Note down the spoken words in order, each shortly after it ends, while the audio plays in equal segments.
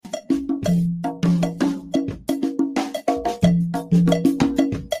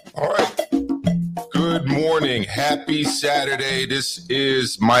Ring. Happy Saturday. This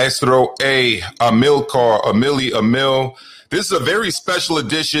is Maestro Emil. This is a very special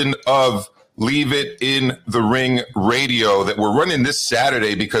edition of Leave It in the Ring Radio that we're running this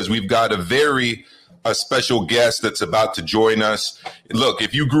Saturday because we've got a special guest that's about to join us. Look,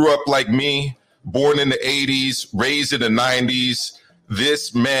 if you grew up like me, born in the 80s, raised in the 90s,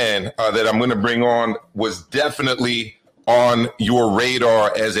 this man that I'm going to bring on was definitely on your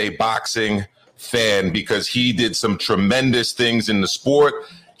radar as a boxing fan because he did some tremendous things in the sport.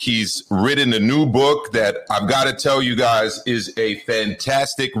 He's written a new book that I've got to tell you guys is a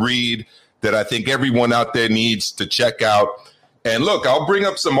fantastic read that I think everyone out there needs to check out. And look, I'll bring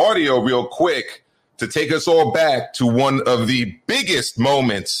up some audio real quick to take us all back to one of the biggest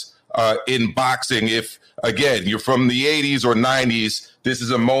moments in boxing. If, again, you're from the 80s or 90s, this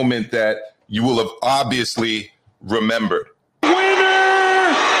is a moment that you will have obviously remembered. Winner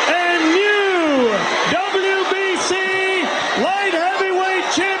and new WBC light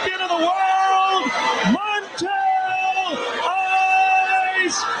heavyweight champion of the world, Montel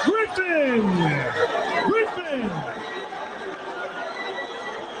Ice Griffin.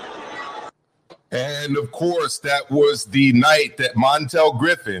 And of course, that was the night that Montel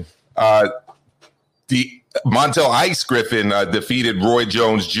Ice Griffin defeated Roy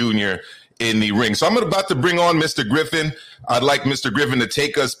Jones Jr. in the ring. So I'm about to bring on Mr. Griffin. I'd like Mr. Griffin to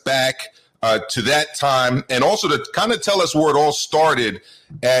take us back to that time and also to kind of tell us where it all started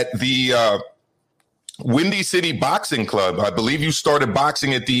at the Windy City Boxing Club. I believe you started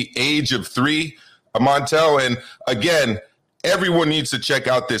boxing at the age of 3, Montel. And again, everyone needs to check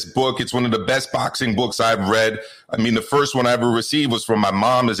out this book. It's one of the best boxing books I've read. I mean, the first one I ever received was from my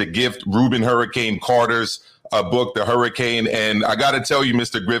mom as a gift, Reuben Hurricane Carter's book, The Hurricane. And I got to tell you,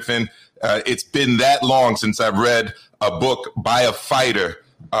 Mr. Griffin, it's been that long since I've read a book by a fighter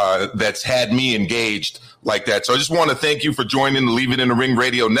that's had me engaged like that. So I just want to thank you for joining the Leave It in the Ring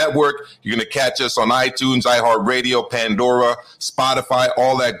Radio Network. You're going to catch us on iTunes, iHeartRadio, Pandora, Spotify,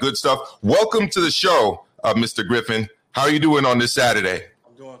 all that good stuff. Welcome to the show, Mr. Griffin. How are you doing on this Saturday?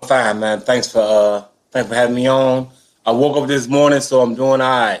 I'm doing fine, man. Thanks for having me on. I woke up this morning, so I'm doing all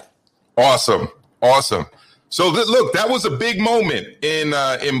right. Awesome. So look, that was a big moment in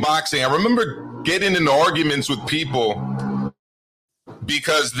boxing. I remember getting into arguments with people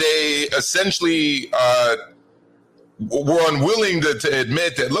because they essentially were unwilling to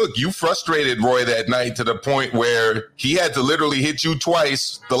admit that, look, you frustrated Roy that night to the point where he had to literally hit you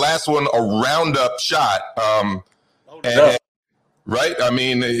twice. The last one, a roundup shot. Right? I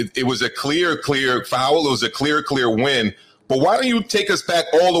mean, it was a clear foul. It was a clear win. But why don't you take us back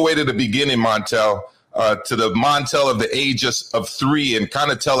all the way to the beginning, Montel, to the Montel of the age of 3 and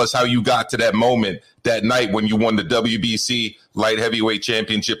kind of tell us how you got to that moment that night when you won the WBC light heavyweight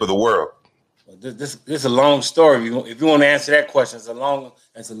championship of the world. This is a long story. If you want to answer that question, it's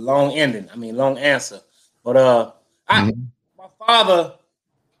a long ending. I mean, long answer. But my father,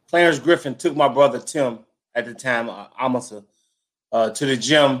 Clarence Griffin, took my brother Tim at the time, Amasa, to the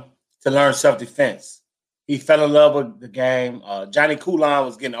gym to learn self-defense. He fell in love with the game. Johnny Coulon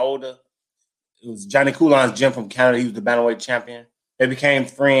was getting older. It was Johnny Coulon's gym from Canada. He was the bantamweight champion. They became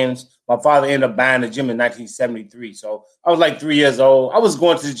friends. My father ended up buying the gym in 1973. So I was like 3 years old. I was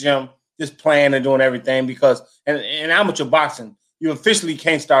going to the gym, just playing and doing everything because in amateur boxing, you officially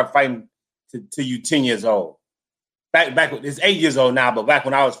can't start fighting till you 10 years old. Back it's 8 years old now, but back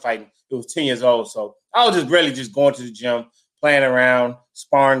when I was fighting, it was 10 years old. So I was just going to the gym, playing around,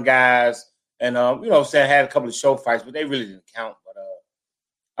 sparring guys, and I had a couple of show fights, but they really didn't count. But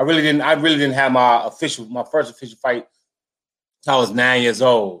I really didn't have my first official fight until I was 9 years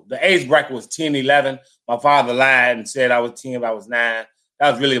old. The age bracket was 10, 11. My father lied and said I was 10, but I was 9.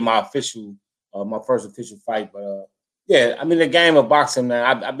 That was really my first official fight. But the game of boxing,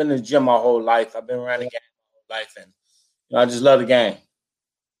 man. I've been in the gym my whole life. I've been around the game my whole life, and I just love the game.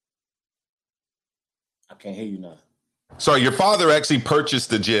 I can't hear you now. So your father actually purchased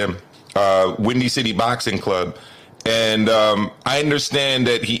the gym, Windy City Boxing Club. And I understand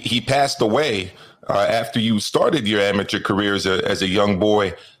that he passed away after you started your amateur career as a young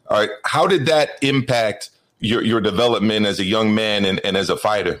boy. How did that impact your development as a young man and as a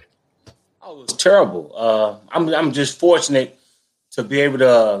fighter? Oh, it was terrible. I'm just fortunate to be able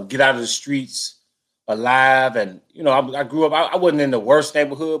to get out of the streets alive. And, I grew up, I wasn't in the worst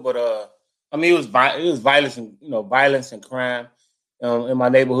neighborhood, but it was violence and crime in my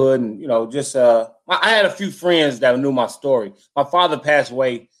neighborhood, and I had a few friends that knew my story. My father passed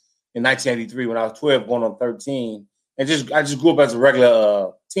away in 1983 when I was 12, going on 13, and I just grew up as a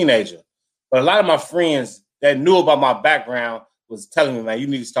regular teenager. But a lot of my friends that knew about my background was telling me, man, you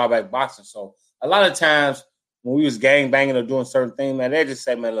need to start back boxing. So a lot of times when we was gang banging or doing certain things, man, they just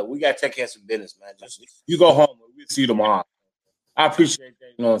say, man, look, we got to take care of some business, man. Just you go home, we'll see you tomorrow. I appreciate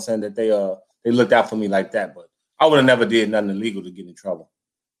that, you know what I'm saying, that they looked out for me like that, but I would have never did nothing illegal to get in trouble.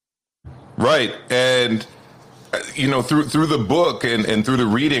 Right. And you know, through the book and through the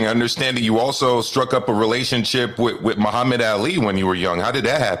reading, I understand that you also struck up a relationship with Muhammad Ali when you were young. How did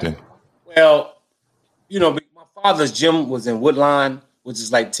that happen? Well, you know, my father's gym was in Woodline, which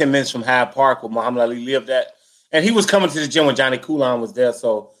is like 10 minutes from Hyde Park where Muhammad Ali lived at. And he was coming to the gym when Johnny Coulon was there.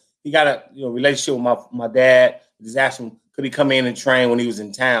 So he got a relationship with my dad. Just asked him, could he come in and train when he was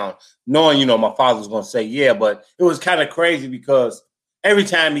in town? Knowing, you know, my father was going to say yeah. But it was kind of crazy because every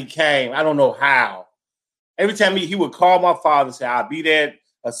time he came, I don't know how, every time he would call my father and say, I'll be there at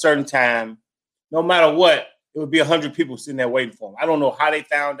a certain time. No matter what, it would be 100 people sitting there waiting for him. I don't know how they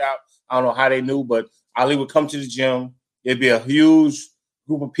found out. I don't know how they knew, but Ali would come to the gym. It'd be a huge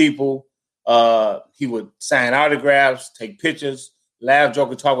group of people. He would sign autographs, take pictures, laugh, joke,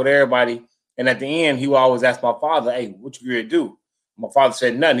 and talk with everybody. And at the end, he would always ask my father, hey, what you going to do? My father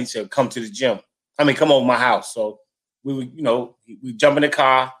said nothing. He said, come to the gym. Come over my house. So we would, you know, we jump in the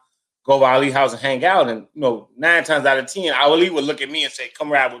car, go to Ali's house and hang out. And, you know, 9 times out of 10, Ali would look at me and say,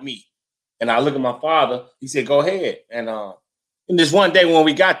 come ride with me. And I look at my father. He said, go ahead. And this one day when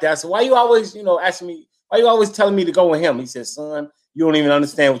we got there, I said, why you always, you know, asking me, why you always telling me to go with him? He said, son, you don't even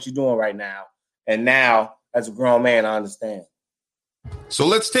understand what you're doing right now. And now, as a grown man, I understand. So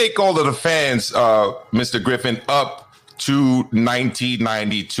let's take all of the fans, Mr. Griffin, up to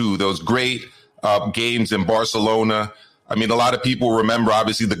 1992, those great games in Barcelona. I mean, a lot of people remember,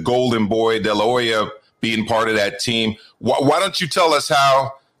 obviously, the Golden Boy, De La Hoya, being part of that team. Why don't you tell us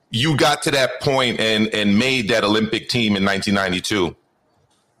how you got to that point and made that Olympic team in 1992?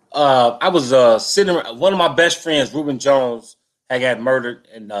 I was sitting. One of my best friends, Reuben Jones, had got murdered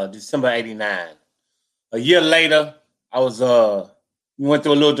in December '89. A year later, we went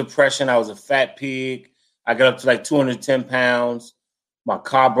through a little depression. I was a fat pig. I got up to like 210 pounds. My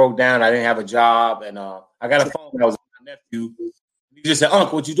car broke down. I didn't have a job, and I got a phone when I was with my nephew. He just said,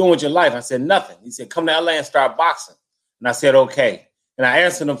 "Uncle, what you doing with your life?" I said, "Nothing." He said, "Come to LA and start boxing." And I said, "Okay." And I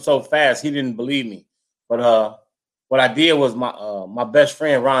answered him so fast, he didn't believe me. But what I did was my best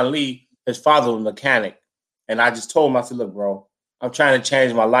friend, Ron Lee, his father was a mechanic. And I just told him, I said, look, bro, I'm trying to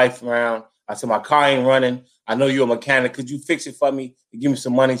change my life around. I said, my car ain't running. I know you're a mechanic. Could you fix it for me and give me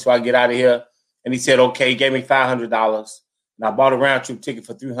some money so I get out of here? And he said, okay. He gave me $500. And I bought a round trip ticket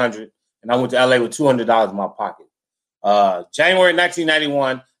for $300. And I went to LA with $200 in my pocket. January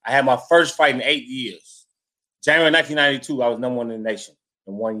 1991, I had my first fight in 8 years. January 1992, I was number one in the nation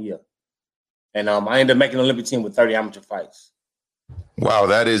in 1 year. And I ended up making an Olympic team with 30 amateur fights. Wow,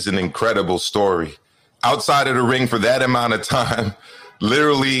 that is an incredible story. Outside of the ring for that amount of time,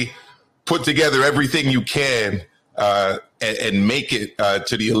 literally put together everything you can and make it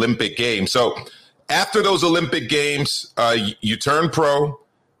to the Olympic Games. So after those Olympic Games, you turn pro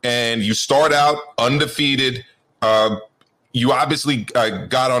and you start out undefeated. You obviously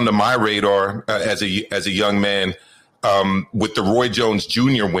got onto my radar as a young man with the Roy Jones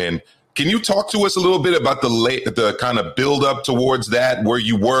Jr. win. Can you talk to us a little bit about the kind of build up towards that, where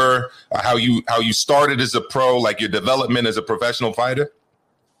you were, how you started as a pro, like your development as a professional fighter?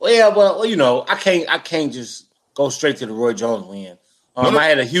 Well, yeah, well, you know, I can't just go straight to the Roy Jones win. I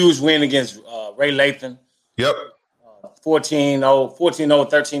had a huge win against Ray Lathan. Yep. 14-0,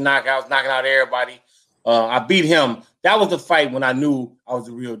 13 knockouts, knocking out everybody. I beat him. That was the fight when I knew I was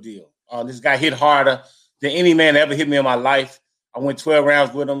the real deal. This guy hit harder than any man ever hit me in my life. I went 12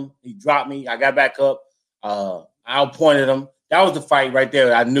 rounds with him. He dropped me. I got back up. I outpointed him. That was the fight right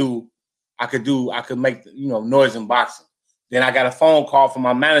there. I knew I could make noise in boxing. Then I got a phone call from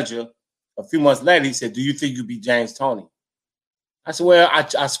my manager a few months later. He said, "Do you think you beat James Toney?" I said, "Well,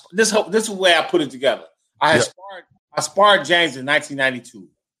 this is where I put it together. I sparred James in 1992.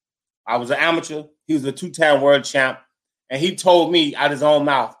 I was an amateur. He was a 2-time world champ. And he told me out of his own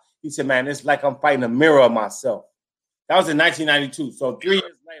mouth, he said, man, it's like I'm fighting a mirror of myself." That was in 1992. So 3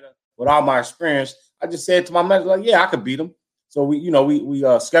 years later, with all my experience, I just said to my manager, like, yeah, I could beat him. So we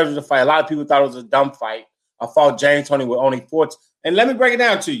scheduled the fight. A lot of people thought it was a dumb fight. I fought James Toney with only 14. And let me break it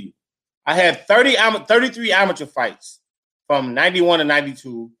down to you. I had 33 amateur fights from 91 to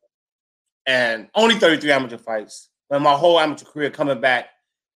 92 and only 33 amateur fights. But my whole amateur career coming back.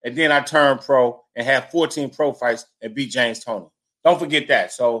 And then I turned pro and had 14 pro fights and beat James Toney. Don't forget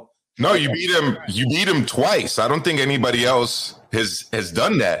that. So no, you beat him. You beat him twice. I don't think anybody else has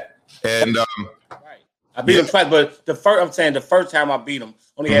done that. And right, I beat him twice. But the first time I beat him,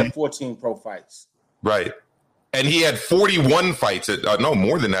 only had 14 pro fights. Right. And he had 41 fights. No,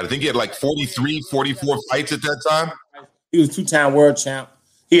 more than that. I think he had like 43, 44 fights at that time. He was 2-time world champ.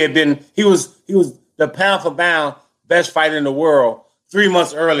 He was the pound for pound best fighter in the world 3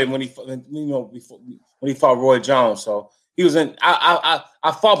 months early when he fought Roy Jones. So he was in. I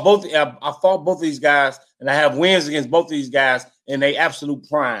fought both of these guys, and I have wins against both of these guys in their absolute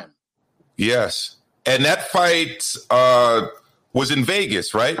prime. Yes, and that fight was in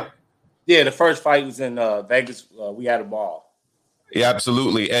Vegas, right? Yeah, the first fight was in Vegas. We had a ball. Yeah,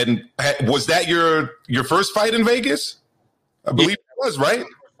 absolutely. And was that your first fight in Vegas? I believe it was, right?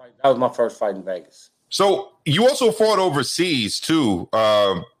 That was my first fight in Vegas. So you also fought overseas too,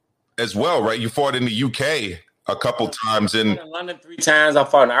 as well, right? You fought in the UK a couple times. I fought in London 3 times. I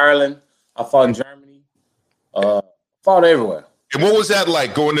fought in Ireland. I fought in Germany. Fought everywhere. And what was that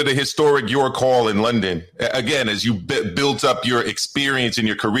like going to the historic York Hall in London? Again, as you built up your experience in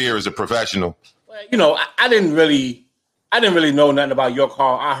your career as a professional. Well, I didn't really know nothing about York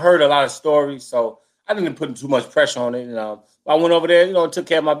Hall. I heard a lot of stories, so I didn't put too much pressure on it. I went over there, and took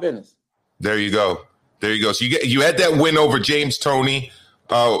care of my business. There you go. So you had that win over James Toney.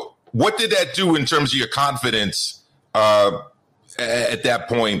 What did that do in terms of your confidence at that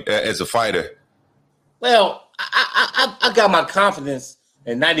point as a fighter? Well, I got my confidence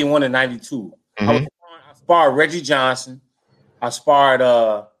in 91 and 92. Mm-hmm. I sparred Reggie Johnson. I sparred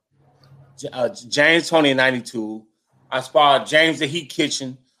James Toney in 92. I sparred James the Heat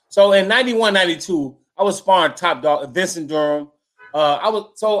Kitchen. So in 91, 92, I was sparring top dog Vincent Durham. I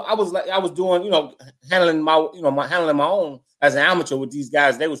was doing, handling my own as an amateur with these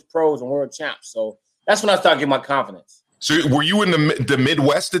guys. They was pros and world champs. So that's when I started getting my confidence. So were you in the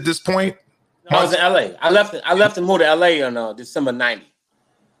Midwest at this point? No, I was in LA. I left and moved to LA in December 90.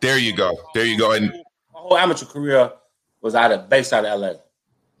 There you go. And my whole amateur career was based out of LA.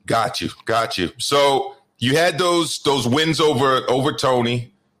 Got you. So you had those wins over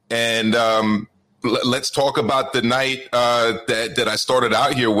Tony, and let's talk about the night that I started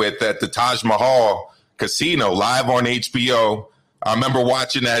out here with at the Taj Mahal Casino, live on HBO. I remember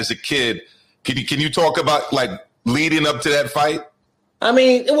watching as a kid. Can you talk about like leading up to that fight? I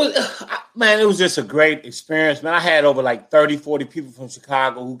mean, it was just a great experience, man. I had over like 30, 40 people from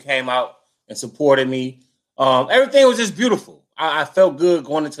Chicago who came out and supported me. Everything was just beautiful. I felt good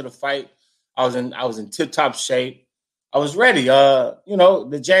going into the fight. I was in tip-top shape. I was ready.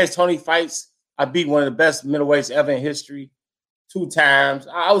 The James Toney fights, I beat one of the best middleweights ever in history 2 times.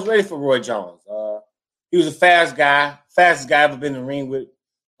 I was ready for Roy Jones. He was a fastest guy I've ever been in the ring with.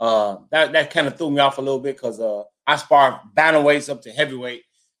 That kind of threw me off a little bit because I sparred bantamweights up to heavyweight.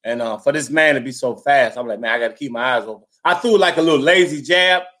 And for this man to be so fast, I'm like, man, I got to keep my eyes open. I threw like a little lazy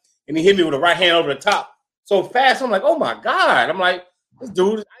jab, and he hit me with a right hand over the top. So fast, I'm like, oh, my God. I'm like, this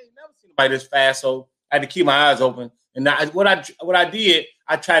dude, I ain't never seen anybody this fast, so I had to keep my eyes open. And what I did,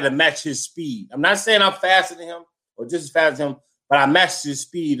 I tried to match his speed. I'm not saying I'm faster than him or just as fast as him, but I matched his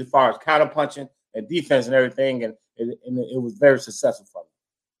speed as far as counter punching and defense and everything, and it was very successful for me.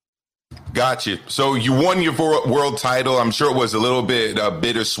 Gotcha. So you won your world title. I'm sure it was a little bit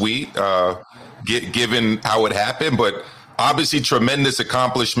bittersweet, given how it happened, but obviously tremendous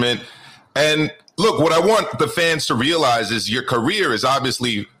accomplishment. And look, what I want the fans to realize is your career is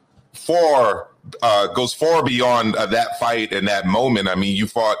obviously goes far beyond that fight and that moment. I mean, you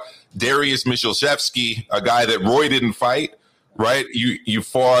fought Dariusz Michalczewski, a guy that Roy didn't fight, right? You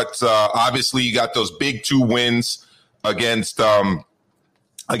fought, obviously you got those big 2 wins against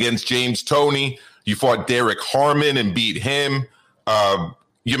James Toney. You fought Derek Harmon and beat him.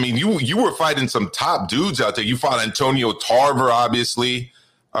 You were fighting some top dudes out there. You fought Antonio Tarver, obviously.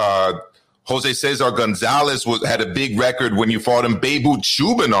 Jose Cesar Gonzalez had a big record when you fought him. Beibut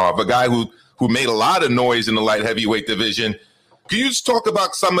Shubanov, a guy who made a lot of noise in the light heavyweight division. Can you just talk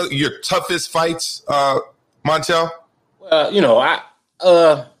about some of your toughest fights, Montel? I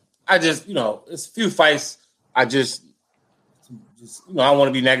just, it's a few fights. I just I don't want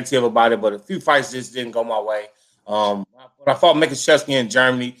to be negative about it, but a few fights just didn't go my way. When I fought Michalczewski in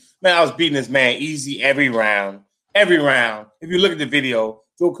Germany, man, I was beating this man easy every round. Every round. If you look at the video,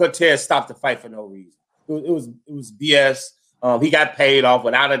 Joe Cortez stopped the fight for no reason. It was BS. He got paid off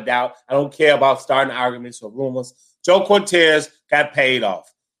without a doubt. I don't care about starting arguments or rumors. Joe Cortez got paid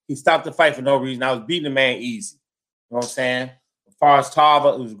off. He stopped the fight for no reason. I was beating the man easy. You know what I'm saying? As far as Tarver,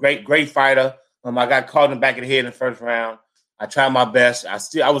 it was a great fighter. I got caught in the back of the head in the first round. I tried my best.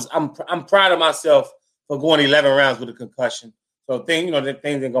 I'm proud of myself for going 11 rounds with a concussion. So the things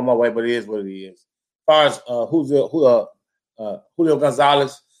didn't go my way, but it is what it is. As far as Julio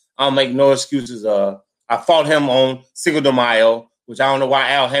Gonzalez, I don't make no excuses. I fought him on Cinco de Mayo, which I don't know why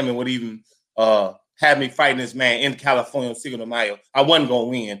Al Hammond would even have had me fighting this man in California on Cinco de Mayo. I wasn't going to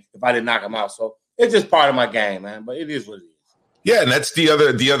win if I didn't knock him out. So it's just part of my game, man. But it is what it is. Yeah, and that's the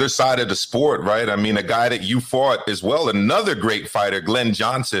other side of the sport, right? I mean, a guy that you fought as well, another great fighter, Glenn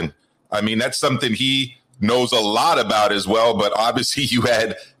Johnson. I mean, that's something he knows a lot about as well. But obviously, you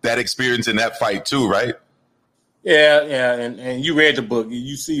had that experience in that fight too, right? Yeah, and you read the book.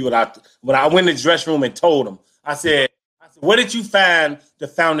 You see when I went in the dressing room and told him, I said, where did you find the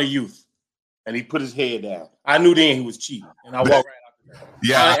Fountain of Youth? And he put his head down. I knew then he was cheating, and I walked right out there.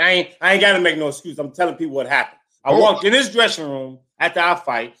 Yeah, I ain't got to make no excuse. I'm telling people what happened. I walked in his dressing room after our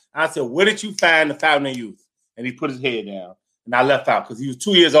fight. And I said, where did you find the Fountain of Youth? And he put his head down, and I left out because he was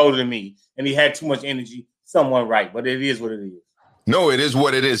 2 years older than me, and he had too much energy. Someone right, but it is what it is. No, it is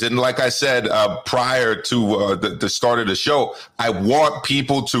what it is. And like I said prior to the start of the show, I want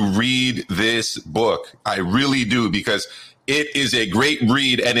people to read this book. I really do, because it is a great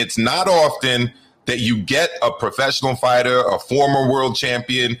read. And it's not often that you get a professional fighter, a former world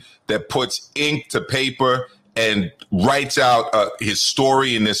champion, that puts ink to paper and writes out his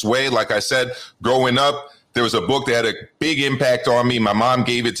story in this way. Like I said, growing up, there was a book that had a big impact on me. My mom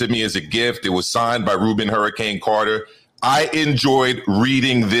gave it to me as a gift. It was signed by Reuben Hurricane Carter. I enjoyed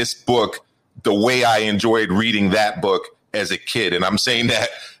reading this book the way I enjoyed reading that book as a kid. And I'm saying that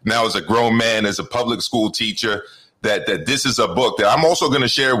now as a grown man, as a public school teacher, that this is a book that I'm also going to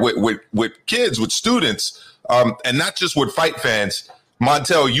share with kids, with students, and not just with fight fans.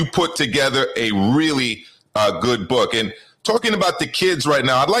 Montel, you put together a really good book. And talking about the kids right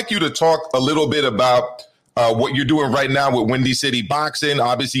now, I'd like you to talk a little bit about what you're doing right now with Windy City Boxing.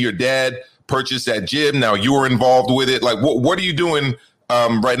 Obviously, your dad purchased that gym. Now you were involved with it. Like, what are you doing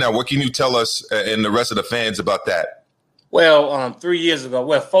right now? What can you tell us and the rest of the fans about that? Well, 3 years ago,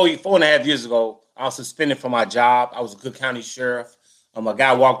 4.5 years ago, I was suspended from my job. I was a Cook County sheriff. A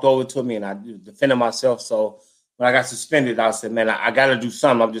guy walked over to me and I defended myself. So when I got suspended, I said, man, I got to do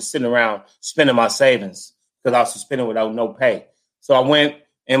something. I'm just sitting around spending my savings because I was suspended without no pay. So I went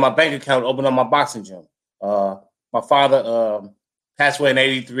in my bank account, opened up my boxing gym. My father passed away in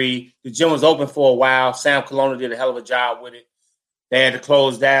 1983. The gym was open for a while. Sam Colonna did a hell of a job with it. They had to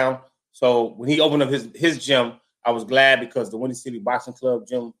close down. So when he opened up his gym, I was glad because the Windy City Boxing Club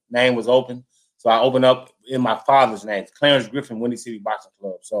gym name was open. So I opened up in my father's name, Clarence Griffin, Windy City Boxing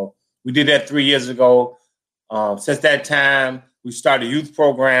Club. So we did that 3 years ago. Since that time, we started youth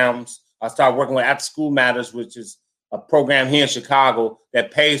programs. I started working with After School Matters, which is a program here in Chicago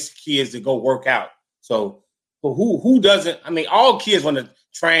that pays kids to go work out. So who doesn't? I mean, all kids want to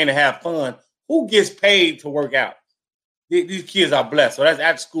train and have fun. Who gets paid to work out? These kids are blessed. So that's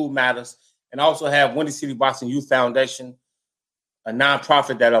After School Matters. And I also have Windy City Boxing Youth Foundation, a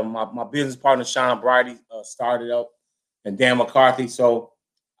nonprofit that my business partner Sean Bridey started up, and Dan McCarthy. So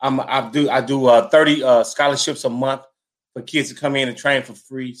I do 30 scholarships a month for kids to come in and train for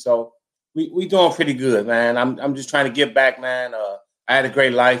free. So we doing pretty good, man. I'm just trying to give back, man. I had a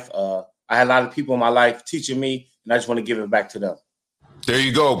great life. I had a lot of people in my life teaching me, and I just want to give it back to them. There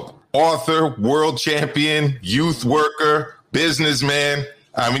you go. Author, world champion, youth worker, businessman.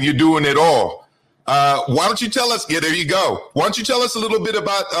 I mean, you're doing it all. Why don't you tell us? Yeah, there you go. Why don't you tell us a little bit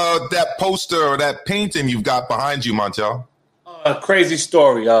about that poster or that painting you've got behind you, Montel? Crazy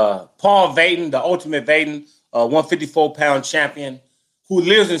story. Paul Vaden, the Ultimate Vaden, 154-pound champion who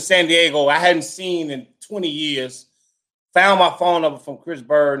lives in San Diego, I hadn't seen in 20 years, found my phone number from Chris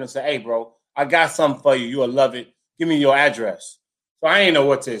Bird and said, hey, bro, I got something for you. You'll love it. Give me your address. So I didn't know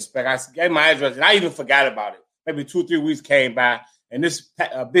what to expect. I gave my address, and I even forgot about it. Maybe 2 or 3 weeks came by, and this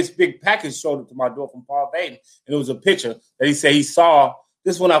big package showed up to my door from Paul Vaden, and it was a picture that he said he saw.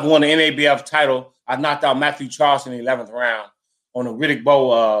 This one I've won the NABF title. I knocked out Matthew Charleston in the 11th round on a Riddick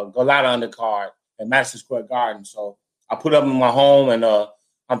Bowe Golota undercard at Madison Square Garden. So I put it up in my home, and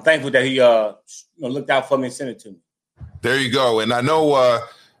I'm thankful that he looked out for me and sent it to me. There you go. And I know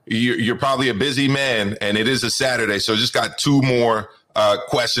you're probably a busy man, and it is a Saturday, so just got 2 more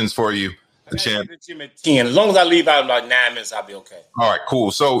questions for you. Champ. As long as I leave out in like 9 minutes, I'll be okay. All right,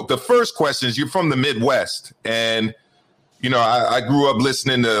 cool. So the first question is, you're from the Midwest, and I grew up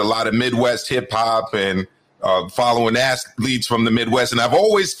listening to a lot of Midwest hip hop and following athletes from the Midwest, and I've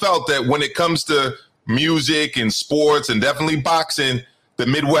always felt that when it comes to music and sports and definitely boxing, the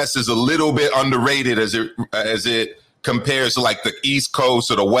Midwest is a little bit underrated as it compares to like the East Coast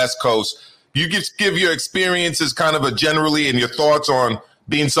or the West Coast. You just give your experiences kind of generally and your thoughts on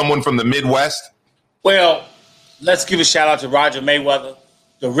being someone from the Midwest? Well, let's give a shout out to Roger Mayweather,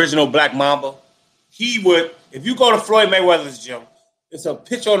 the original Black Mamba. He would, if you go to Floyd Mayweather's gym, it's a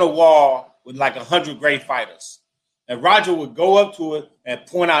picture on the wall with like 100 great fighters. And Roger would go up to it and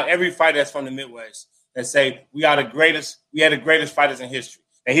point out every fighter that's from the Midwest. and say we are the greatest. We had the greatest fighters in history.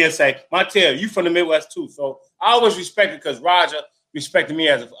 And he'll say, Montel, you from the Midwest too. So I always respected because Roger respected me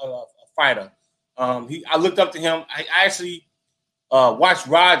as a fighter. I looked up to him. I actually watched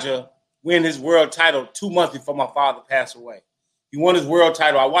Roger win his world title 2 months before my father passed away. He won his world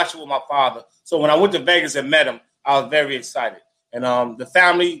title. I watched it with my father. So when I went to Vegas and met him, I was very excited. And the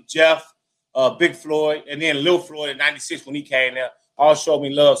family, Jeff, Big Floyd, and then Lil Floyd in 96 when he came there, all showed me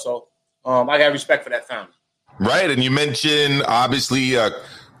love. So I got respect for that family. Right. And you mentioned, obviously,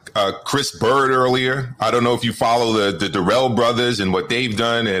 Chris Bird earlier. I don't know if you follow the Durrell brothers and what they've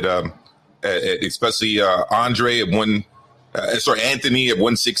done at especially Anthony at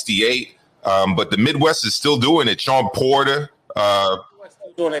 168. But the Midwest is still doing it. Sean Porter. Midwest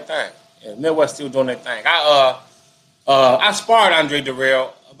still doing their thing. Yeah, Midwest still doing their thing. I sparred Andre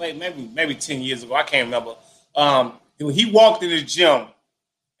Durrell maybe 10 years ago. I can't remember. He walked in the gym,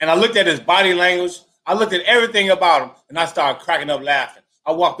 and I looked at his body language. I looked at everything about him, and I started cracking up laughing.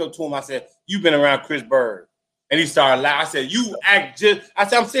 I walked up to him. I said, "You've been around Chris Bird," and he started laughing. I said, "You act just." I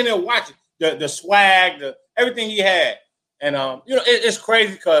said, "I'm sitting there watching the swag, everything he had," and it's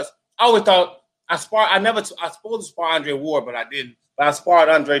crazy because I always thought I was supposed to spar Andre Ward, but I didn't. But I sparred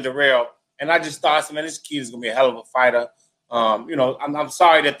Andre Durrell, and I just thought, man, this kid is gonna be a hell of a fighter. I'm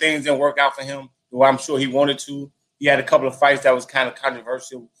sorry that things didn't work out for him the way I'm sure he wanted to. He had a couple of fights that was kind of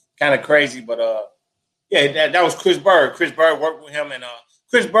controversial, kind of crazy, but that was Chris Bird. Chris Bird worked with him, and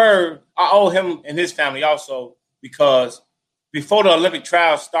Chris Bird, I owe him and his family also because before the Olympic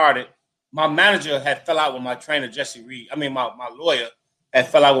trials started, my manager had fell out with my trainer, Jesse Reed. I mean, my lawyer had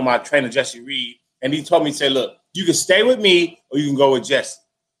fell out with my trainer, Jesse Reed, and he told me, say, look, you can stay with me or you can go with Jesse.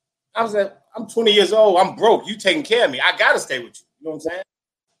 I was like, I'm 20 years old. I'm broke. You taking care of me. I got to stay with you. You know what I'm saying?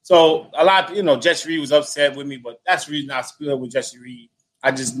 So a lot of, Jesse Reed was upset with me, but that's the reason I split up with Jesse Reed.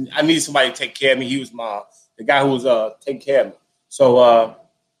 I needed somebody to take care of me. He was the guy who was taking care of me. So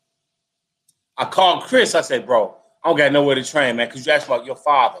I called Chris. I said, bro, I don't got nowhere to train, man, because you asked about your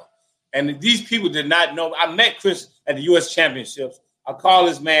father. And these people did not know. I met Chris at the U.S. Championships. I called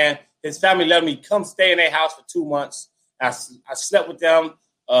this man. His family let me come stay in their house for 2 months. I slept with them.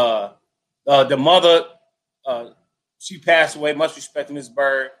 The mother, she passed away. Much respect to Miss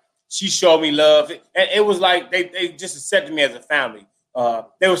Bird. She showed me love. And it was like they just accepted me as a family.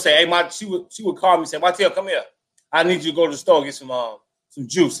 They would say, hey, she would call me and say, Montel, come here. I need you to go to the store and get some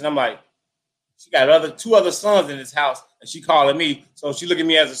juice. And I'm like, she got two other sons in this house, and she calling me. So she looked at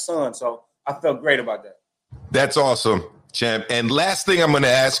me as a son. So I felt great about that. That's awesome, champ. And last thing I'm going to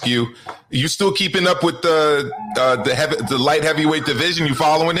ask you, you still keeping up with the light heavyweight division? You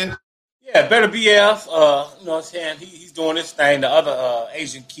following it? Yeah, Better BF. You know what I'm saying? He's doing this thing. The other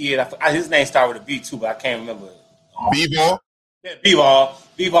Asian kid, his name started with a B too, but I can't remember. B-Ball? Yeah,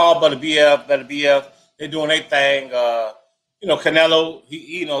 B-Ball, Better BF. They're doing their thing. Canelo,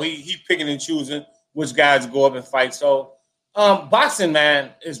 he picking and choosing which guys go up and fight. So boxing,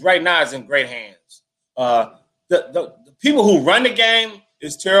 man, right now is in great hands. The people who run the game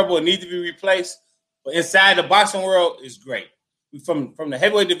is terrible and need to be replaced. But inside the boxing world is great. From the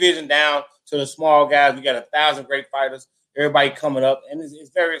heavyweight division down to the small guys, we got 1,000 great fighters. Everybody coming up, and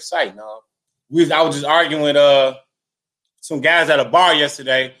it's very exciting. I was just arguing with some guys at a bar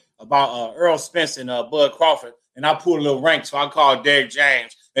yesterday about Earl Spence and Bud Crawford, and I pulled a little rank, so I called Derek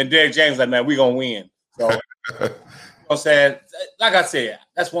James, and Derek James like, man, we're going to win. So, you know what I'm saying? Like I said,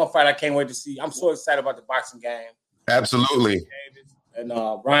 that's one fight I can't wait to see. I'm so excited about the boxing game. Absolutely. And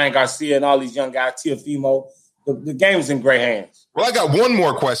Ryan Garcia and all these young guys, Teofimo. The game's in great hands. Well, I got one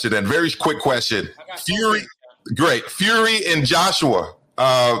more question then. Very quick question. Fury and Joshua.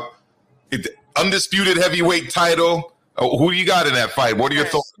 Undisputed heavyweight title. Who do you got in that fight? What are your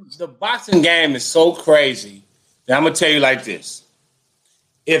thoughts? The boxing game is so crazy that I'm going to tell you like this.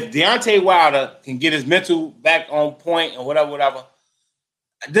 If Deontay Wilder can get his mental back on point and whatever,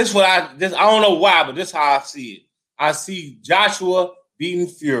 I don't know why, but this is how I see it. I see Joshua beating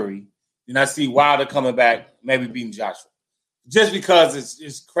Fury, and I see Wilder coming back, maybe beating Joshua. Just because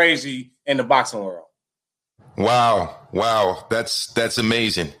it's crazy in the boxing world. Wow. That's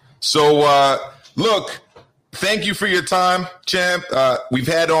amazing. So, look, thank you for your time, champ. We've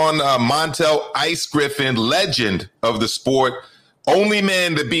had on Montel Ice Griffin, legend of the sport. Only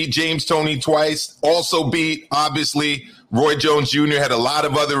man to beat James Toney twice. Also beat, obviously, Roy Jones Jr. Had a lot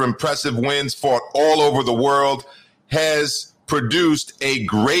of other impressive wins, fought all over the world. Has produced a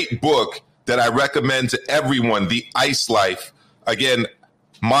great book that I recommend to everyone, The Ice Life. Again,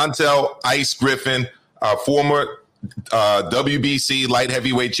 Montel Ice Griffin, former WBC light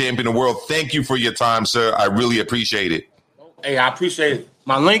heavyweight champion of the world. Thank you for your time, sir. I really appreciate it. Hey, I appreciate it.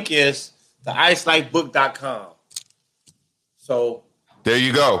 My link is theIceLifeBook.com. So there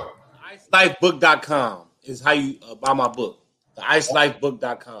you go. IceLifeBook.com is how you buy my book.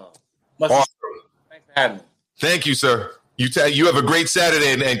 TheIceLifeBook.com. Awesome. Thanks for having me. Thank you, sir. You have a great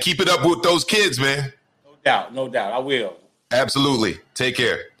Saturday and keep it up with those kids, man. No doubt. I will. Absolutely. Take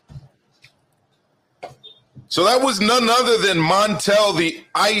care. So that was none other than Montel the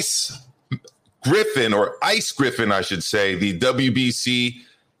Ice Griffin, or Ice Griffin, I should say, the WBC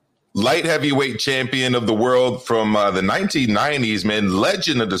light heavyweight champion of the world from the 1990s, man,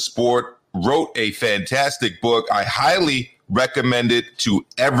 legend of the sport, wrote a fantastic book. I highly recommend it to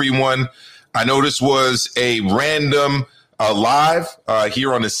everyone. I know this was a random live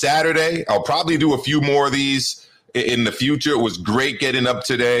here on a Saturday. I'll probably do a few more of these in the future. It was great getting up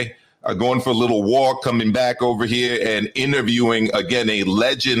today, going for a little walk, coming back over here and interviewing, again, a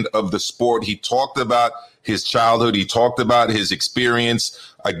legend of the sport. He talked about his childhood. He talked about his experience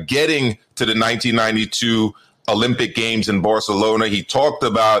getting to the 1992 Olympic Games in Barcelona. He talked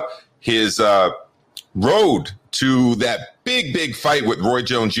about his road to that big fight with Roy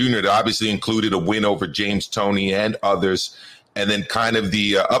Jones Jr. that obviously included a win over James Toney and others, and then kind of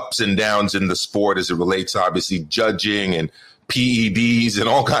the ups and downs in the sport as it relates to obviously judging and PEDs and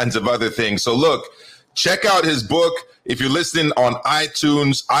all kinds of other things. So look, check out his book. If you're listening on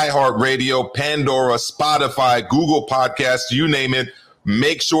iTunes, iHeartRadio, Pandora, Spotify, Google Podcasts, you name it,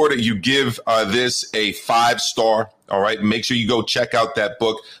 make sure that you give this a 5-star. All right. Make sure you go check out that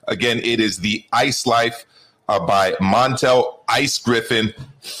book. Again, it is The Ice Life by Montel Ice Griffin.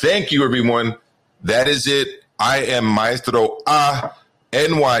 Thank you, everyone. That is it. I am Maestro A,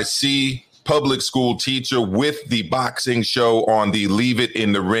 NYC public school teacher with the boxing show on the Leave It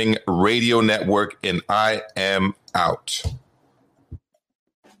in the Ring radio network, and I am out.